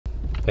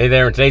Hey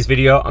there, in today's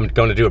video I'm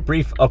going to do a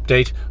brief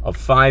update of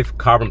 5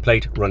 carbon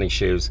plate running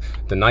shoes.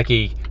 The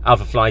Nike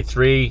Alphafly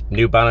 3,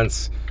 New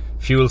Balance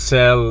Fuel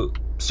Cell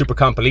Super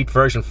Comp Elite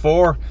version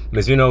 4,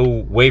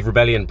 Mizuno Wave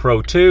Rebellion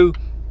Pro 2,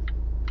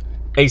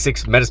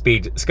 Asics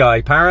Metaspeed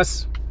Sky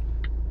Paris,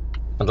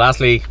 and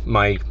lastly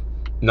my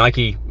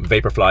Nike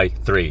Vaporfly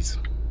 3s.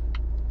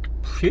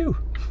 Phew.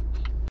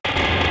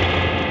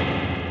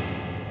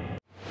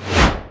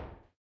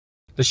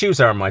 The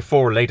shoes are my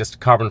 4 latest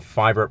carbon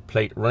fibre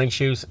plate running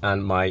shoes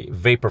and my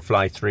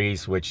Vaporfly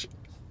 3s, which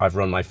I've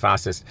run my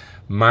fastest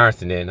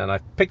marathon in, and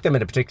I've picked them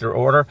in a particular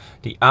order.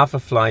 The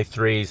Alphafly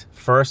 3s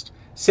first,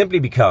 simply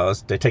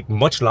because they take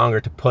much longer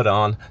to put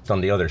on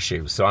than the other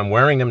shoes. So I'm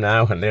wearing them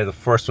now and they're the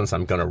first ones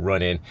I'm going to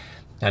run in.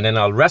 And then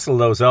I'll wrestle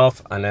those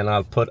off and then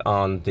I'll put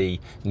on the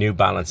New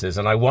Balances.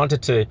 And I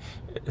wanted to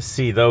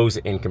see those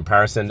in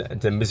comparison.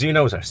 The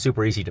Mizunos are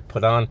super easy to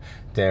put on.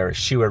 They're a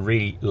shoe I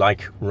really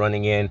like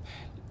running in.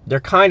 They're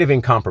kind of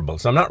incomparable,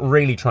 so I'm not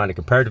really trying to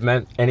compare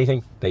them to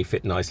anything. They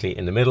fit nicely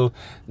in the middle.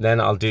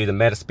 Then I'll do the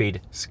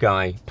Metaspeed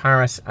Sky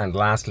Paris, and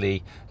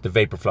lastly the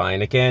Vaporfly.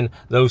 And again,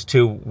 those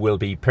two will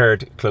be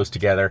paired close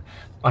together.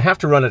 I have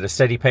to run at a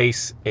steady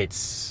pace.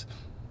 It's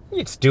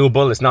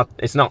doable.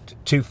 It's not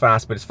too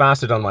fast, but it's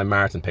faster than my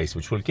marathon pace,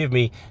 which will give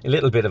me a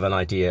little bit of an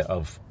idea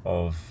of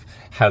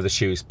how the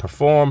shoes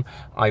perform.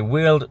 I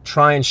will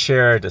try and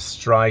share the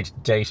Stryd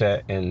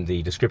data in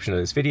the description of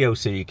this video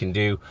so you can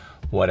do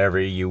whatever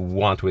you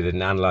want with it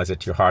and analyze it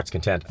to your heart's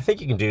content. I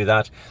think you can do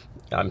that.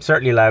 I'm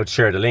certainly allowed to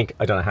share the link.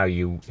 I don't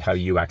know how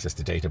you access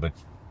the data, but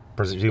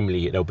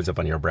presumably it opens up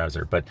on your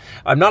browser. But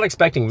I'm not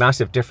expecting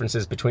massive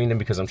differences between them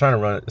because I'm trying to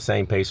run at the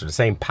same pace or the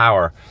same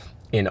power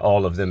in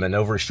all of them, and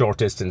over a short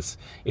distance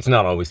it's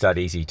not always that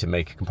easy to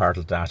make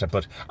comparative data,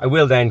 but I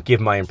will then give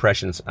my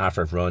impressions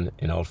after I've run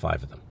in all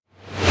 5 of them.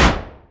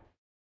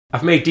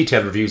 I've made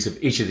detailed reviews of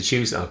each of the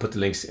shoes and I'll put the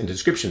links in the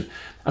description.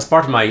 As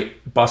part of my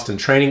Boston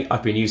training,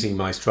 I've been using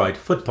my Stryd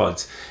foot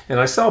pods, and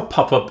I saw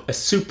pop up a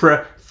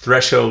supra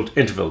threshold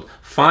interval,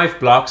 5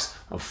 blocks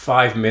of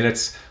 5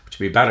 minutes, which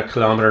would be about 1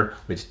 kilometer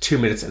with 2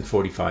 minutes and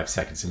 45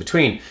 seconds in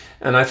between.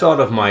 And I thought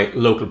of my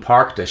local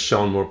park, the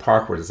Seanmore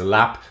Park, where there's a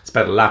lap.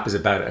 A lap is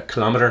about 1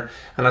 kilometer.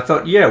 And I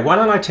thought, yeah, why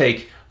don't I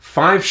take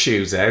 5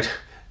 shoes out,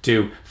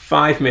 do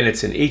 5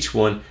 minutes in each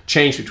one,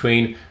 change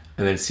between,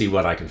 and then see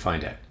what I can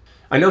find out.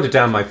 I noted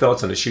down my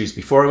thoughts on the shoes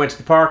before I went to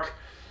the park,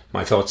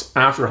 my thoughts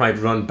after I'd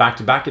run back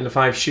to back in the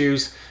 5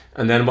 shoes,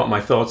 and then what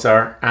my thoughts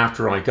are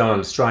after I got on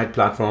the Stryd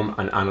platform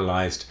and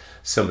analysed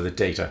some of the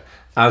data.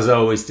 As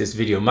always, this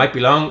video might be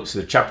long, so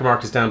the chapter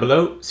mark is down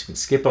below, so you can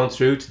skip on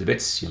through to the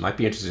bits you might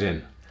be interested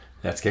in.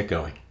 Let's get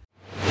going.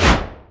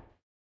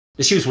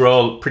 The shoes were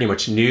all pretty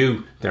much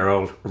new. They're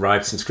all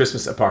arrived since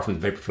Christmas, apart from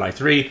the Vaporfly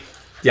 3.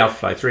 The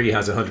Alphafly 3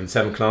 has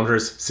 107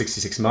 kilometers,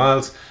 66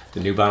 miles. The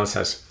New Balance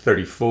has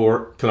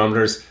 34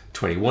 kilometers,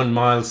 21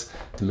 miles.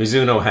 The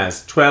Mizuno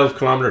has 12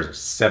 kilometers,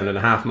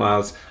 7.5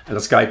 miles. And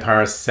the Sky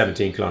Paris,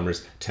 17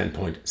 kilometers,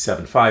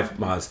 10.75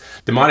 miles.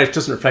 The mileage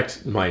doesn't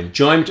reflect my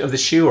enjoyment of the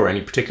shoe or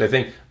any particular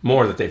thing,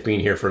 more that they've been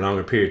here for a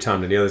longer period of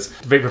time than the others.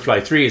 The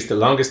Vaporfly 3 is the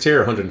longest here,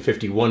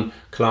 151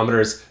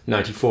 kilometers,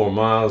 94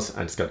 miles,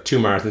 and it's got 2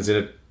 marathons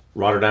in it,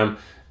 Rotterdam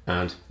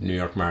and New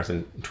York Marathon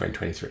in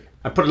 2023.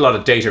 I put a lot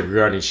of data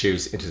regarding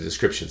shoes into the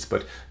descriptions,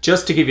 but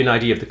just to give you an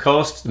idea of the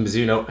cost, the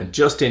Mizuno, and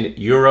just in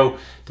euro,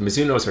 the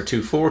Mizunos are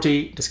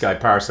 240, the Sky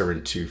Paris are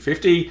in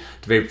 250,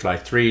 the Vaporfly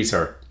 3s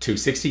are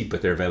 260,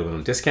 but they're available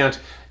on discount.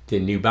 The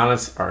New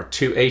Balance are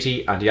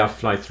 280 and the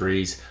Alphafly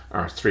 3s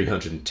are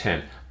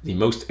 310, the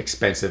most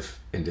expensive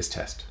in this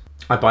test.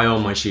 I buy all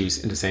my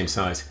shoes in the same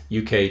size,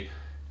 UK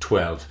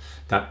 12.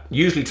 That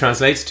usually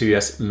translates to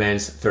US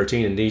men's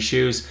 13 in these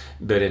shoes,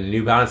 but in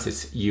New Balance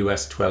it's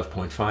US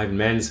 12.5 in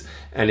men's,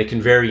 and it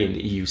can vary in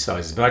the EU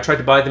sizes. But I try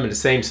to buy them in the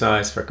same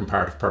size for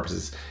comparative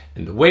purposes.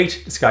 In the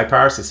weight, the Sky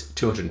Paris is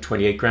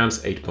 228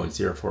 grams,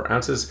 8.04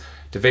 ounces.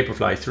 The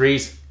Vaporfly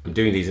 3s, I'm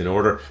doing these in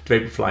order. The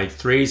Vaporfly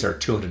 3s are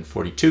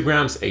 242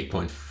 grams,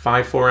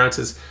 8.54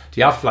 ounces.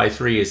 The Alphafly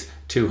 3 is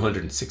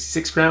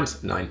 266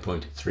 grams,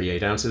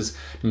 9.38 ounces.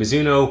 The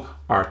Mizuno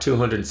are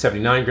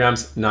 279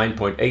 grams,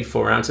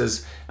 9.84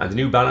 ounces. And the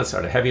New Balance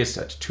are the heaviest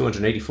at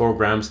 284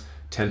 grams,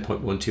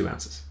 10.12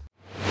 ounces.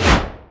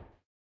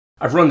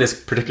 I've run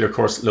this particular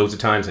course loads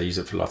of times. I use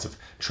it for lots of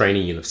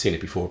training. You'll have seen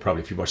it before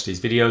probably if you watch these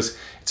videos.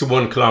 It's a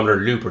 1 kilometer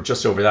loop or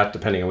just over that,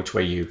 depending on which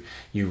way you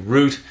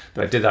route.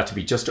 But I did that to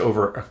be just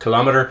over 1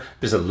 kilometer.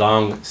 There's a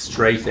long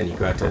straight, then you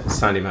go out to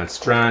Sandymount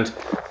Strand.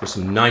 There's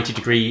some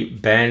 90-degree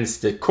bends.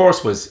 The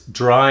course was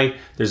dry.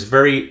 There's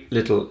very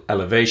little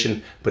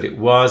elevation, but it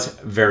was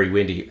very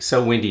windy.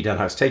 So windy that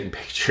I was taking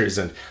pictures,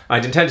 and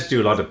I'd intended to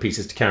do a lot of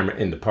pieces to camera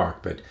in the park,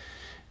 but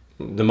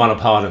the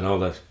monopod and all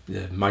the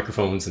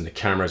microphones and the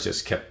cameras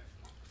just kept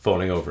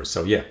falling over.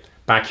 So yeah,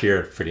 back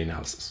here for the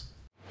analysis.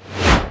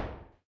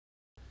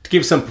 To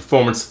give some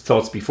performance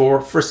thoughts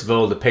before, first of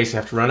all, the pace I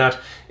have to run at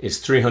is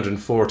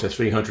 304 to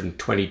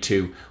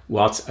 322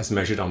 watts as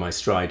measured on my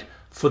Stryd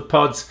foot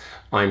pods,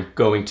 I'm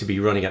going to be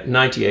running at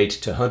 98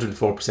 to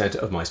 104%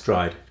 of my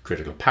Stryd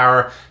critical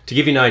power. To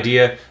give you an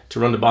idea, to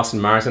run the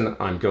Boston Marathon,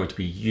 I'm going to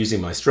be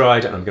using my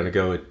Stryd and I'm going to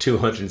go at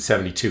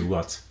 272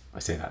 watts. I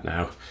say that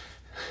now,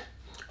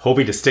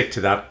 hoping to stick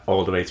to that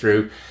all the way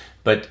through.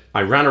 But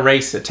I ran a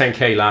race at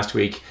 10K last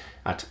week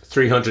at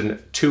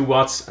 302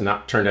 watts and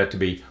that turned out to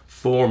be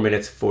 4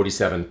 minutes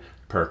 47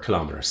 per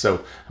kilometer. So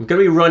I'm going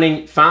to be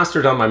running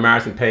faster than my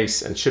marathon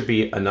pace and should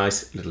be a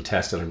nice little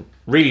test that I'm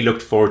really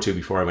looked forward to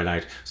before I went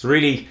out. So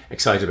really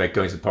excited about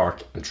going to the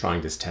park and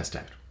trying this test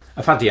out.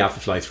 I've had the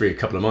Alphafly 3 a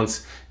couple of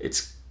months.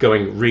 It's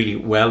going really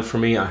well for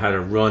me. I had a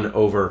run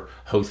over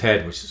Howth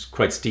Head, which is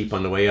quite steep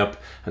on the way up,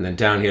 and then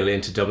downhill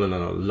into Dublin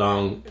on a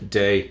long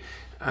day.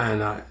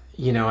 And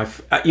you know,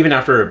 even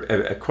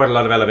after quite a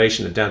lot of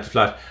elevation and down to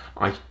flat,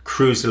 I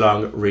cruised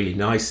along really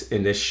nice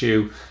in this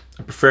shoe.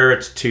 I prefer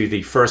it to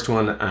the first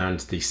one, and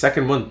the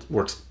second one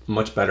works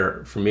much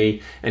better for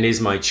me and is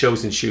my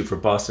chosen shoe for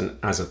Boston.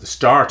 As at the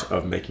start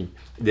of making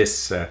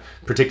this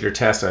particular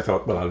test, I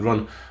thought, well, I'll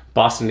run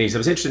Boston these. I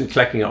was interested in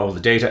collecting all the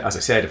data. As I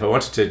said, if I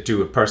wanted to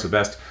do a personal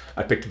best,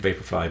 I picked the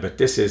Vaporfly, but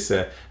this is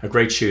a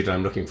great shoe that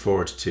I'm looking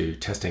forward to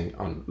testing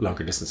on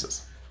longer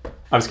distances.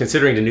 I was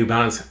considering the New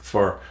Balance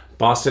for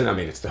Boston. I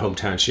mean, it's the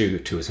hometown shoe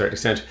to a certain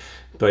extent,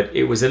 but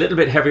it was a little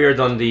bit heavier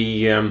than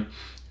the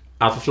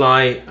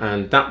Alphafly,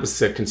 and that was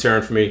a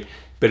concern for me.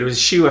 But it was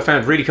a shoe I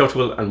found really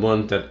comfortable and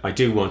one that I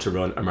do want to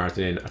run a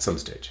marathon in at some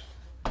stage.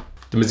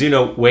 The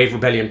Mizuno Wave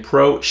Rebellion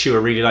Pro shoe I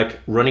really like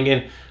running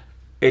in.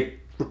 It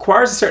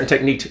requires a certain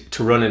technique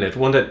to run in it,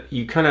 one that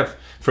you kind of,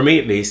 for me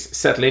at least,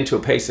 settle into a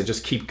pace and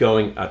just keep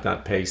going at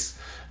that pace.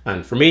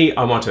 And for me,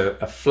 I want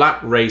a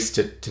flat race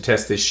to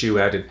test this shoe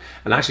out in.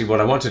 And actually what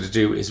I wanted to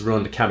do is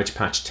run the Cabbage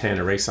Patch 10,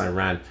 a race I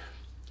ran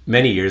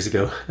many years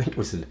ago. I think it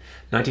was in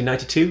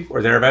 1992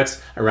 or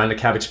thereabouts. I ran the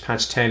Cabbage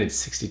Patch 10 in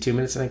 62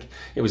 minutes, I think.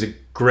 It was a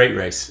great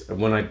race.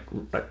 When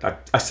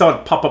I saw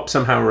it pop up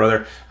somehow or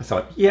other, I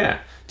thought,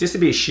 yeah, just to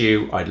be a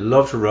shoe I'd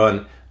love to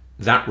run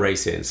that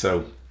race in.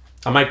 So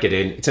I might get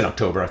in. It's in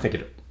October. I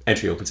think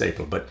entry opens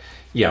April. But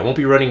yeah, I won't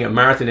be running a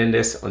marathon in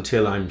this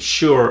until I'm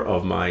sure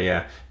of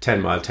my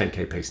 10 mile,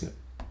 10K pace in it.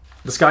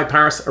 The Sky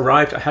Paris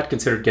arrived. I had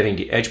considered getting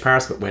the Edge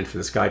Paris, but went for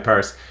the Sky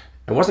Paris.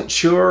 I wasn't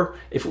sure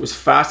if it was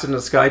faster than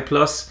the Sky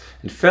Plus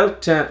and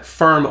felt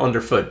firm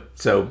underfoot.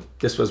 So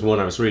this was one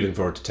I was really looking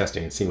forward to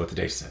testing and seeing what the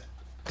data said.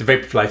 The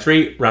Vaporfly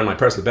 3 ran my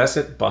personal best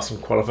at Boston,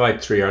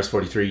 qualified 3 hours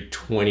 43,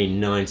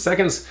 29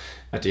 seconds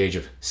at the age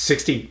of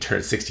 60,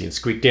 turned 60 and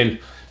squeaked in.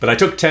 But I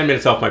took 10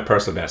 minutes off my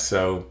personal best,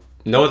 so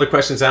no other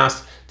questions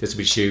asked. This would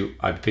be a shoe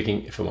I'd be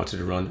picking if I wanted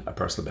to run a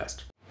personal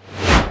best.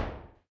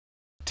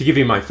 To give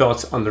you my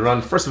thoughts on the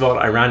run, first of all,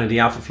 I ran in the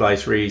Alphafly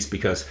 3s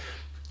because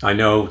I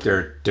know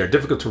they're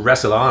difficult to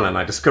wrestle on, and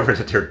I discovered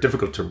that they're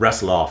difficult to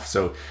wrestle off.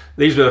 So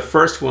these were the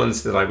first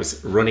ones that I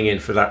was running in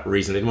for that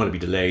reason. I didn't want to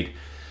be delayed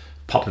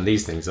popping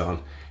these things on.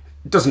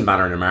 It doesn't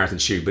matter in a marathon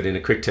shoe, but in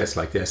a quick test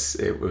like this,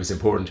 it was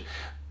important.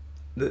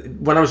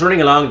 When I was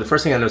running along, the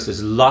first thing I noticed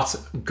is lots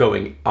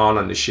going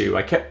on the shoe.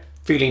 I kept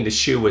feeling the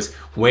shoe was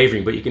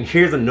wavering, but you can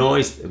hear the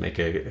noise, they make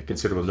a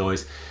considerable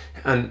noise,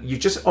 and you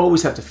just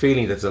always have the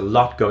feeling that there's a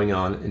lot going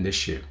on in this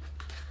shoe.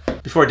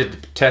 Before I did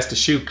the test, the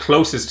shoe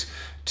closest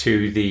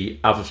to the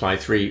Alphafly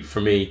 3 for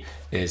me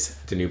is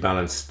the New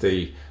Balance,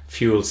 the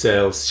Fuel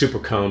Cell Super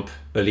Comp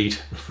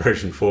Elite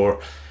version 4.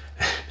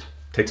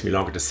 Takes me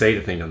longer to say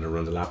the thing than to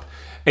run the lap.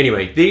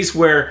 Anyway, these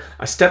were,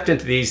 I stepped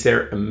into these,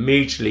 they're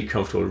immediately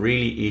comfortable,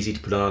 really easy to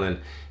put on, and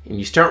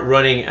you start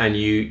running and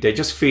they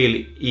just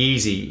feel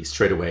easy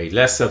straight away,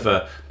 less of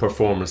a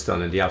performance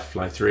than in the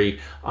Alphafly 3.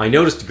 I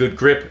noticed a good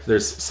grip,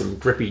 there's some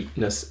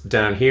grippiness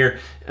down here,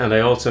 and I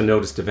also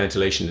noticed the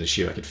ventilation in the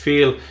shoe. I could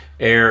feel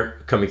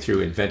air coming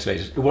through and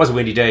ventilated. It was a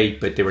windy day,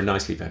 but they were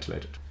nicely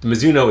ventilated. The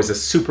Mizuno is a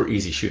super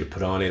easy shoe to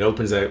put on. It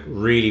opens out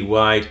really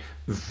wide,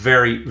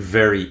 very,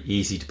 very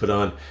easy to put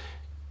on.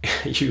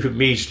 You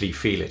immediately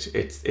feel it.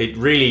 It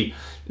really,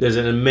 there's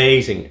an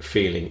amazing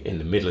feeling in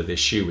the middle of this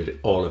shoe with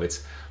all of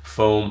its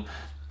foam.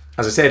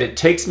 As I said, it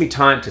takes me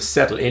time to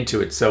settle into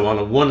it. So on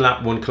a 1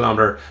 lap, 1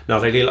 kilometer,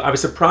 not ideal. I was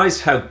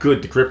surprised how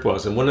good the grip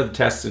was. And one of the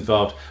tests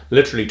involved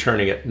literally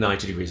turning at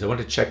 90 degrees. I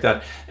wanted to check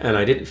that and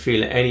I didn't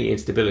feel any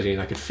instability.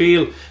 And I could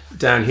feel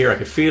down here, I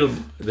could feel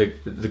the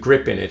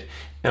grip in it.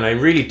 And I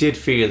really did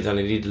feel that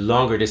I needed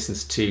longer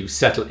distance to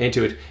settle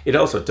into it. It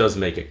also does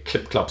make a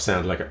clip-clop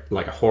sound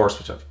like a horse,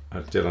 which I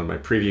did on my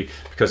preview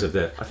because of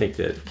I think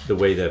the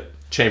way the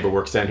chamber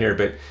works down here.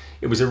 But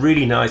it was a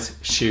really nice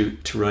shoe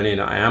to run in.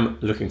 I am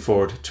looking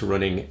forward to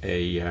running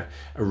a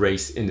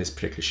race in this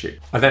particular shoe.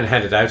 I then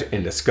headed out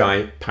in the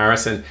Sky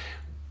Paris, and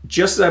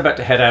just as I was about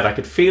to head out, I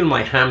could feel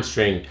my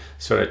hamstring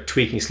sort of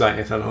tweaking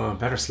slightly. I thought, oh, I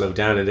better slow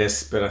down in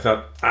this, but I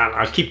thought,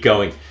 I'll keep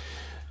going.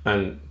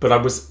 But I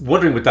was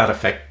wondering would that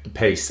affect the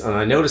pace, and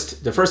I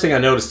noticed, the first thing I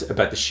noticed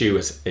about the shoe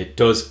is it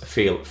does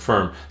feel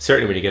firm.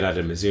 Certainly when you get out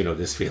of Mizuno,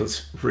 this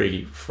feels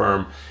really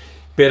firm.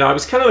 But I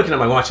was kind of looking at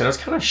my watch and I was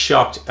kind of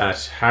shocked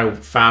at how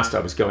fast I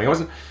was going.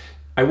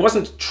 I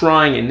wasn't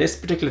trying in this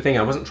particular thing,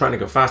 I wasn't trying to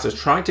go fast. I was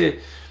trying to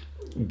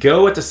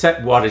go at the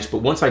set wattage, but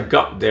once I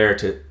got there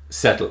to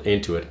settle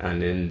into it.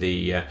 And in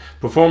the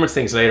performance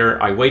things later,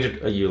 I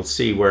waited, you'll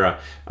see where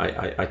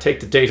I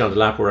take the data on the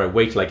lap where I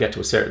wait till I get to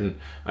a certain,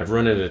 I've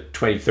run it at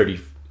 20, 30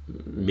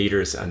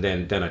 meters, and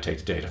then I take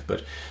the data.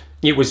 But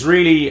it was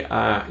really,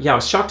 yeah, I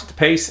was shocked at the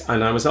pace,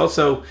 and I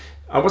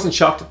wasn't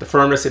shocked at the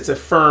firmness. It's a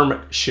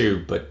firm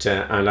shoe, but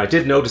and I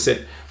did notice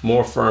it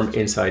more firm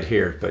inside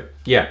here. But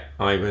yeah,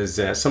 I was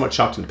somewhat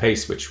shocked in the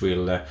pace, which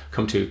we'll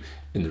come to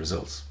in the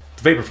results.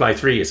 The Vaporfly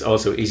 3 is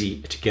also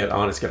easy to get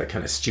on. It's got a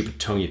kind of stupid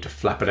tongue, you have to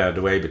flap it out of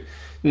the way, but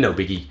no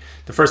biggie.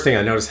 The first thing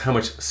I noticed how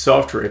much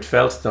softer it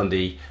felt than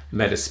the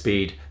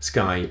Metaspeed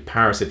Sky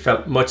Paris. It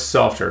felt much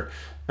softer,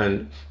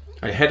 and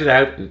I headed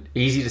out and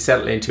easy to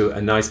settle into,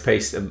 a nice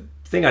pace. The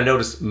thing I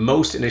noticed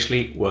most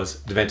initially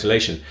was the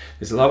ventilation.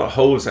 There's a lot of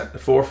holes at the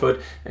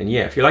forefoot, and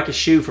yeah, if you like a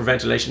shoe for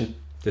ventilation,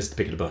 this is the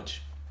pick of the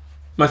bunch.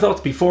 My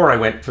thoughts before I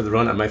went for the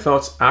run and my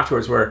thoughts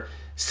afterwards were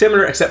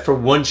similar, except for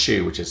one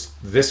shoe, which is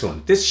this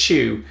one. This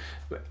shoe,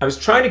 I was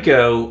trying to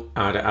go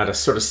at a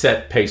sort of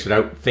set pace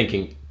without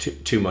thinking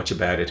too much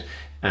about it.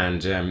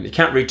 And you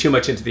can't read too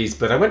much into these,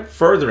 but I went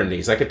further in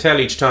these. I could tell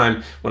each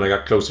time when I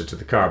got closer to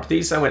the car, but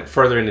these I went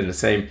further in the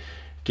same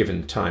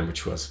given time,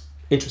 which was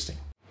interesting.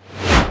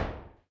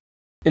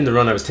 In the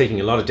run, I was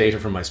taking a lot of data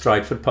from my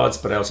Stryd foot pods,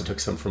 but I also took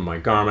some from my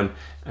Garmin,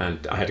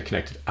 and I had a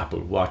connected Apple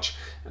Watch.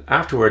 And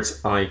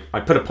afterwards, I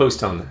put a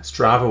post on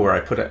Strava where I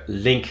put a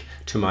link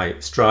to my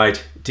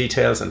Stryd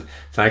details, and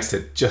thanks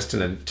to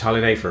Justin and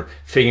Tolliday for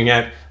figuring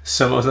out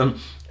some of them.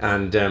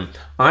 And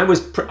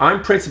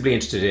I'm principally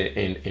interested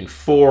in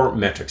 4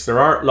 metrics. There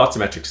are lots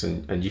of metrics,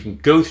 and you can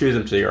go through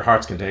them to your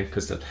heart's content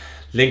because the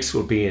links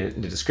will be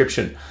in the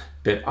description.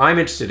 But I'm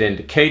interested in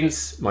the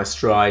cadence, my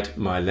stride,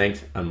 my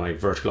length, and my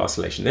vertical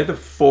oscillation. They're the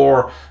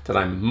 4 that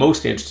I'm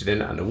mostly interested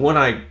in, and the one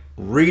I'm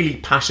really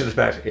passionate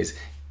about is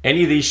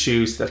any of these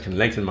shoes that can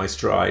lengthen my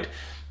stride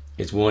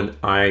is one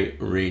I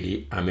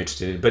really am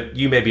interested in. But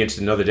you may be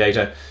interested in other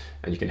data,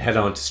 and you can head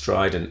on to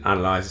Stryd and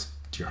analyze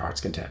to your heart's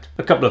content.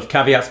 A couple of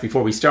caveats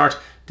before we start.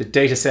 The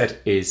data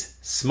set is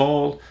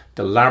small,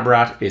 the lab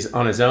rat is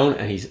on his own,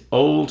 and he's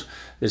old.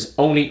 There's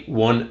only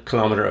 1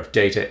 kilometer of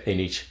data in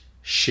each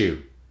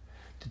shoe.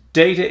 The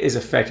data is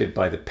affected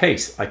by the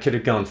pace. I could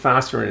have gone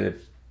faster in a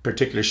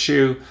particular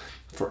shoe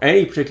for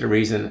any particular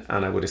reason,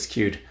 and I would have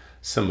skewed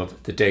some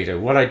of the data.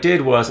 What I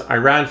did was I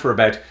ran for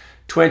about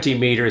 20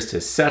 meters to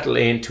settle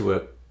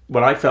into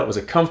what I felt was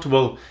a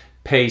comfortable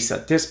pace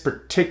at this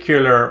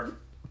particular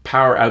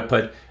power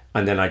output,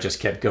 and then I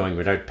just kept going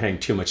without paying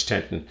too much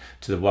attention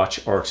to the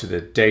watch or to the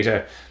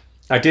data.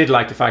 I did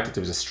like the fact that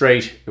there was a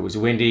straight, it was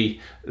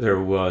windy, it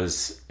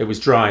was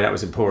dry, that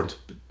was important.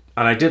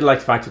 And I did like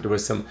the fact that there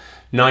was some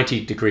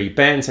 90-degree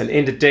bends, and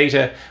in the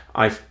data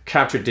I've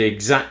captured the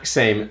exact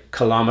same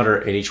kilometer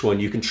in each one.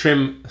 You can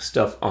trim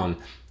stuff on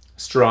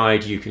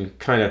Stryd, you can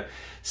kind of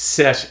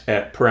set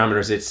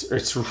parameters.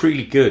 It's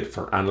really good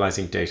for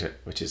analyzing data,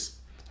 which is,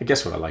 I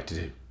guess, what I like to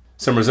do.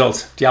 Some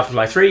results: the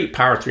Alphafly 3,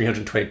 power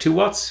 322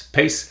 watts,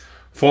 pace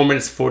 4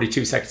 minutes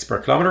 42 seconds per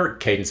kilometer,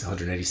 cadence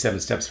 187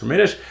 steps per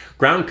minute,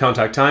 ground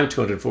contact time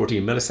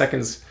 214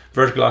 milliseconds,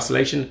 vertical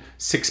oscillation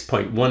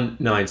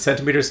 6.19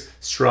 centimeters,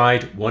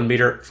 stride 1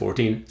 meter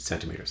 14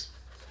 centimeters.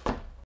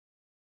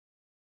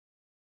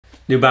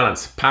 New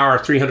Balance, power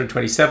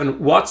 327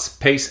 watts,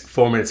 pace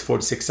 4 minutes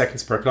 46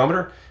 seconds per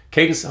kilometer,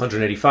 cadence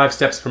 185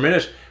 steps per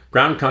minute,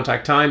 ground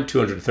contact time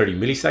 230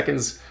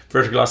 milliseconds,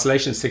 vertical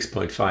oscillation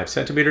 6.5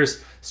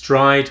 centimeters,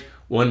 stride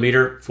 1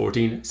 meter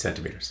 14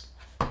 centimeters.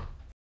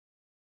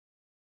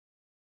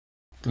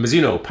 The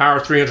Mizuno, power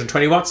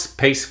 320 watts,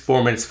 pace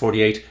 4 minutes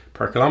 48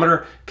 per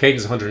kilometer,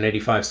 cadence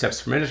 185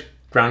 steps per minute,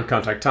 ground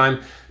contact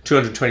time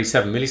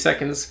 227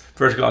 milliseconds,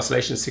 vertical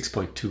oscillation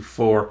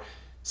 6.24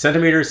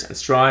 centimeters, and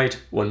stride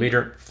 1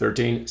 meter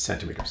 13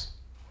 centimeters.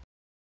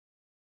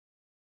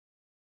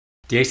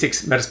 The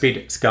Asics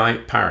Metaspeed Sky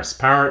Paris,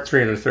 power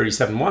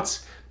 337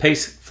 watts,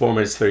 pace 4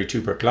 minutes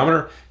 32 per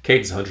kilometer,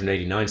 cadence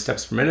 189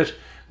 steps per minute,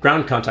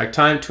 ground contact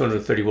time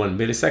 231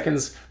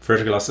 milliseconds,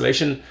 vertical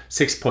oscillation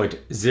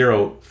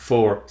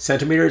 6.04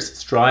 centimeters,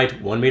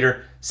 stride 1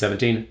 meter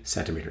 17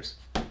 centimeters.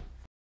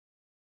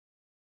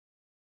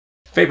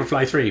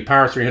 Vaporfly 3,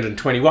 power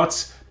 320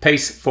 watts,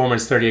 pace 4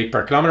 minutes 38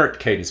 per kilometer,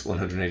 cadence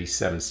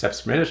 187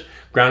 steps per minute,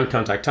 ground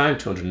contact time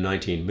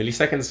 219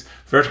 milliseconds,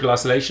 vertical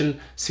oscillation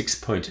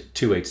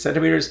 6.28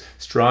 centimeters,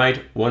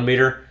 stride 1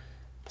 meter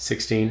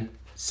 16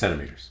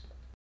 centimeters.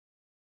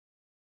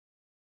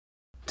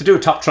 To do a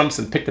top trumps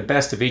and pick the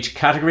best of each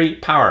category: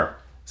 power,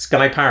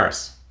 Sky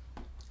Paris;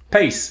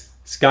 pace,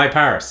 Sky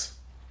Paris;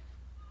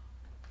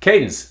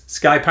 cadence,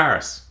 Sky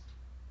Paris;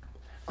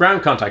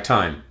 ground contact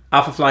time,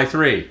 Alphafly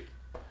 3;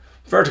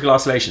 vertical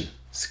oscillation,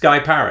 Sky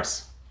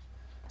Paris;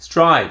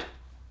 stride,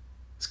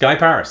 Sky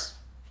Paris.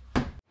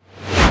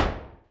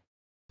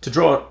 To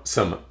draw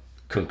some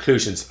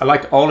conclusions, I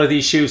like all of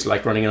these shoes, I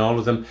like running in all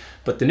of them,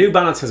 but the New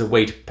Balance has a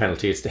weight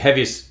penalty. It's the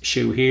heaviest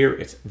shoe here.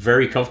 It's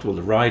very comfortable.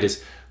 The ride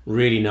is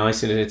really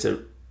nice in it.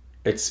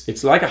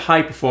 It's like a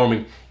high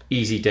performing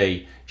easy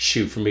day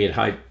shoe for me at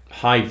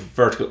high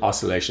vertical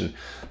oscillation.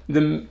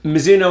 The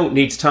Mizuno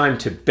needs time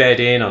to bed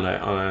in on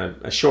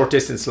a short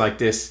distance like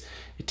this.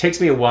 It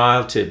takes me a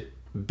while to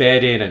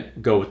bed in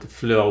and go with the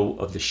flow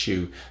of the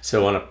shoe.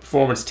 So on a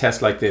performance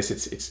test like this,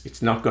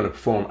 it's not going to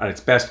perform at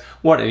its best.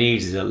 What it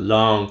needs is a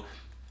long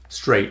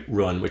straight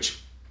run,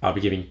 which I'll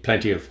be giving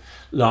plenty of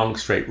long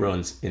straight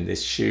runs in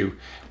this shoe.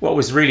 What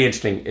was really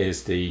interesting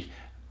is the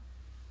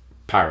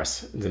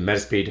Paris, the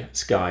Metaspeed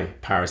Sky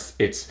Paris.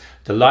 It's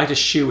the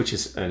lightest shoe, which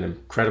is an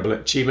incredible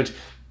achievement.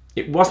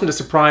 It wasn't a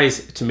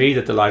surprise to me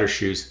that the lighter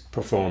shoes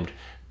performed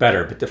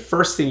better, but the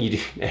first thing you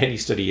do in any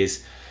study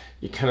is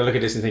you kind of look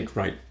at this and think,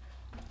 right,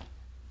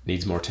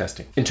 needs more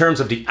testing. In terms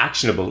of the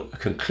actionable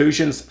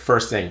conclusions,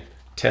 first thing,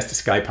 test the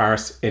Sky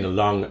Paris in a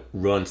long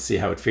run, see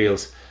how it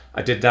feels.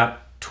 I did that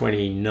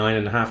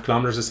 29.5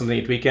 kilometers or something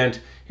at weekend.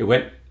 It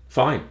went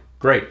fine,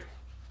 great.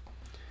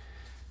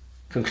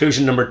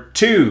 Conclusion number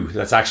 2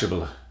 that's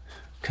actionable.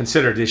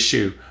 Consider this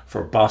shoe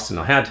for Boston.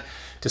 I had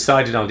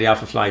decided on the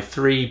Alphafly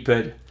 3,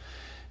 but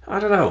I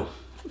don't know,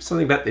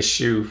 something about this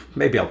shoe,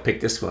 maybe I'll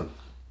pick this one.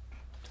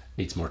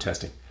 Needs more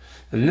testing.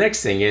 The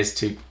next thing is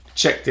to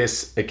check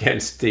this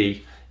against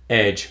the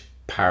Edge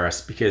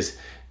Paris, because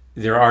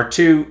there are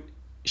two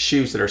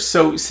shoes that are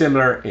so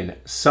similar in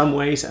some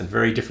ways and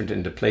very different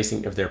in the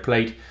placing of their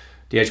plate.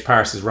 The Edge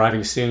Paris is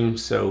arriving soon,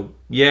 so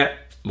yeah,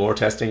 more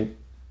testing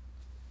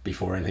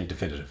before anything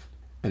definitive.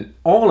 And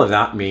all of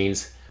that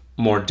means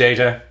more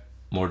data,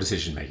 more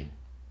decision making.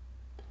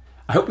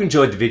 I hope you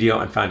enjoyed the video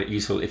and found it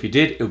useful. If you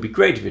did, it would be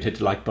great if you'd hit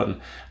the like button.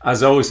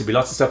 As always, there'll be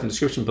lots of stuff in the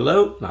description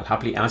below, and I'll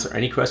happily answer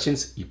any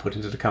questions you put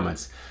into the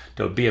comments.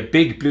 There'll be a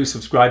big blue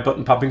subscribe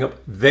button popping up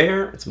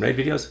there, and some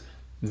related videos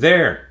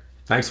there.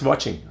 Thanks for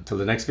watching. Until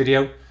the next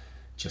video,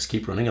 just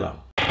keep running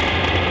along.